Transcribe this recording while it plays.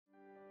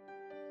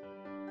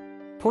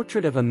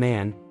Portrait of a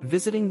man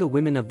visiting the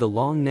women of the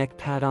Long Neck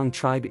Padang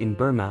tribe in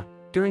Burma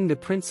during the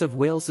Prince of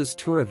Wales's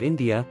tour of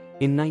India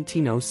in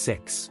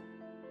 1906.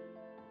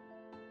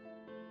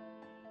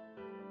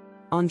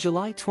 On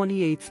July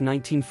 28,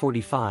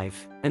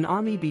 1945, an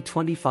Army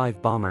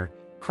B-25 bomber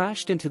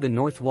crashed into the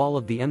north wall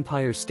of the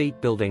Empire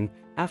State Building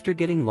after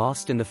getting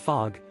lost in the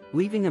fog,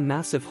 leaving a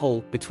massive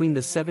hole between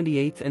the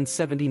 78th and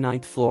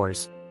 79th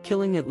floors,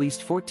 killing at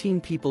least 14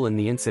 people in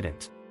the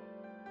incident.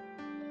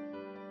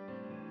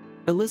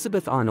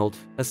 Elizabeth Arnold,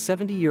 a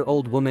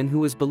 70-year-old woman who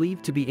was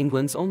believed to be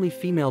England's only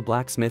female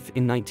blacksmith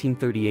in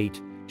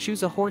 1938,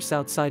 shoes a horse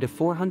outside a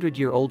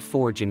 400-year-old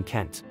forge in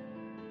Kent.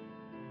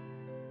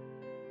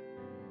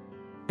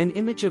 An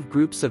image of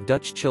groups of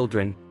Dutch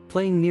children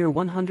playing near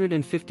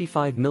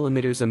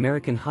 155mm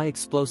American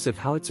high-explosive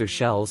howitzer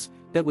shells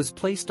that was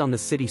placed on the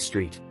city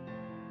street.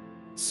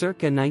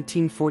 Circa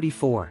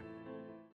 1944.